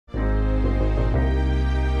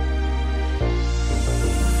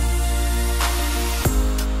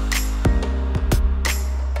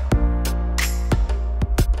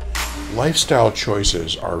Lifestyle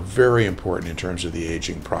choices are very important in terms of the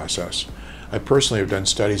aging process. I personally have done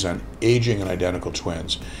studies on aging in identical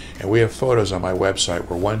twins, and we have photos on my website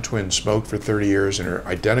where one twin smoked for 30 years and her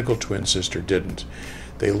identical twin sister didn't.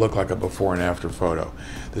 They look like a before and after photo.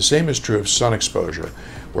 The same is true of sun exposure,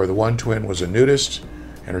 where the one twin was a nudist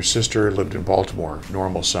and her sister lived in Baltimore,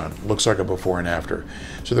 normal sun. Looks like a before and after.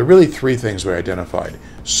 So there are really three things we identified: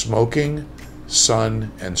 smoking, sun,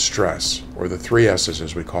 and stress, or the three S's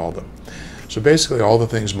as we call them. So basically all the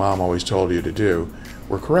things mom always told you to do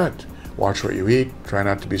were correct. Watch what you eat, try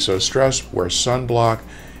not to be so stressed, wear sunblock,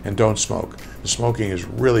 and don't smoke. The smoking is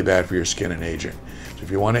really bad for your skin and aging. So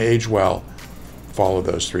if you want to age well, follow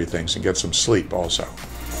those three things and get some sleep also.